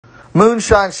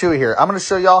Moonshine Chewy here. I'm going to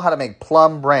show y'all how to make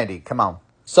plum brandy. Come on.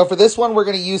 So for this one, we're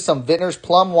going to use some Vintner's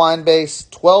Plum Wine Base,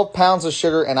 12 pounds of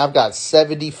sugar, and I've got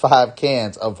 75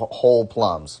 cans of whole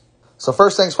plums. So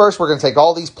first things first, we're going to take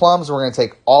all these plums and we're going to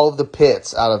take all of the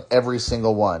pits out of every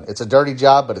single one. It's a dirty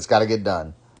job, but it's got to get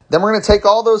done. Then we're going to take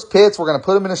all those pits, we're going to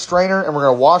put them in a strainer, and we're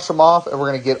going to wash them off, and we're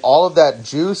going to get all of that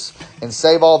juice and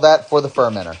save all that for the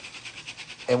fermenter.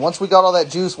 And once we got all that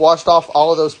juice washed off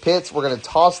all of those pits, we're going to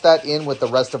toss that in with the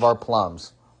rest of our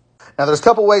plums. Now, there's a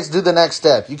couple ways to do the next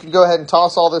step. You can go ahead and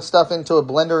toss all this stuff into a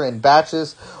blender in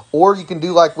batches, or you can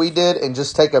do like we did and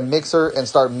just take a mixer and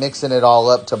start mixing it all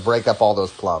up to break up all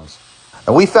those plums.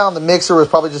 And we found the mixer was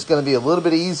probably just going to be a little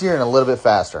bit easier and a little bit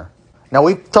faster. Now,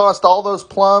 we've tossed all those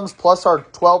plums plus our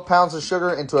 12 pounds of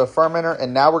sugar into a fermenter,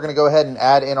 and now we're going to go ahead and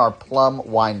add in our plum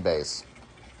wine base.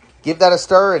 Give that a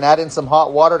stir and add in some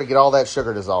hot water to get all that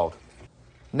sugar dissolved.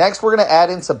 Next, we're going to add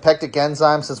in some pectic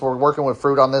enzyme since we're working with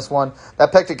fruit on this one.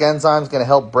 That pectic enzyme is going to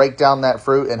help break down that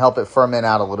fruit and help it ferment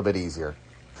out a little bit easier.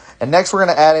 And next, we're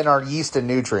going to add in our yeast and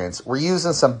nutrients. We're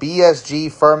using some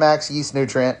BSG Fermax yeast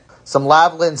nutrient, some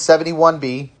Lavalin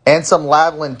 71B, and some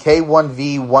Lavalin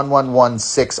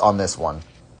K1V1116 on this one.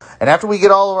 And after we get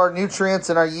all of our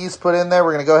nutrients and our yeast put in there,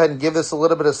 we're going to go ahead and give this a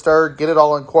little bit of stir, get it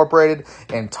all incorporated,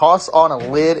 and toss on a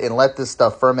lid and let this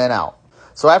stuff ferment out.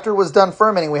 So after it was done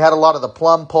fermenting, we had a lot of the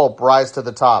plum pulp rise to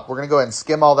the top. We're going to go ahead and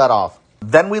skim all that off.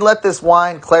 Then we let this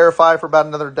wine clarify for about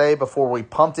another day before we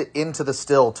pumped it into the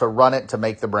still to run it to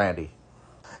make the brandy.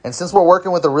 And since we're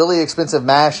working with a really expensive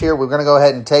mash here, we're going to go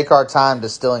ahead and take our time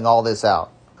distilling all this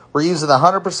out. We're using the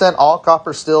 100% all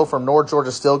copper still from North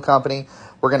Georgia Still Company.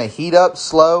 We're going to heat up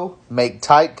slow, make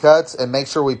tight cuts, and make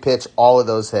sure we pitch all of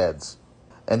those heads.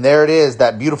 And there it is,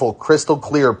 that beautiful crystal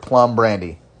clear plum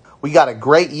brandy. We got a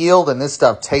great yield, and this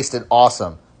stuff tasted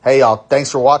awesome. Hey, y'all,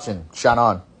 thanks for watching. Shine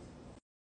on.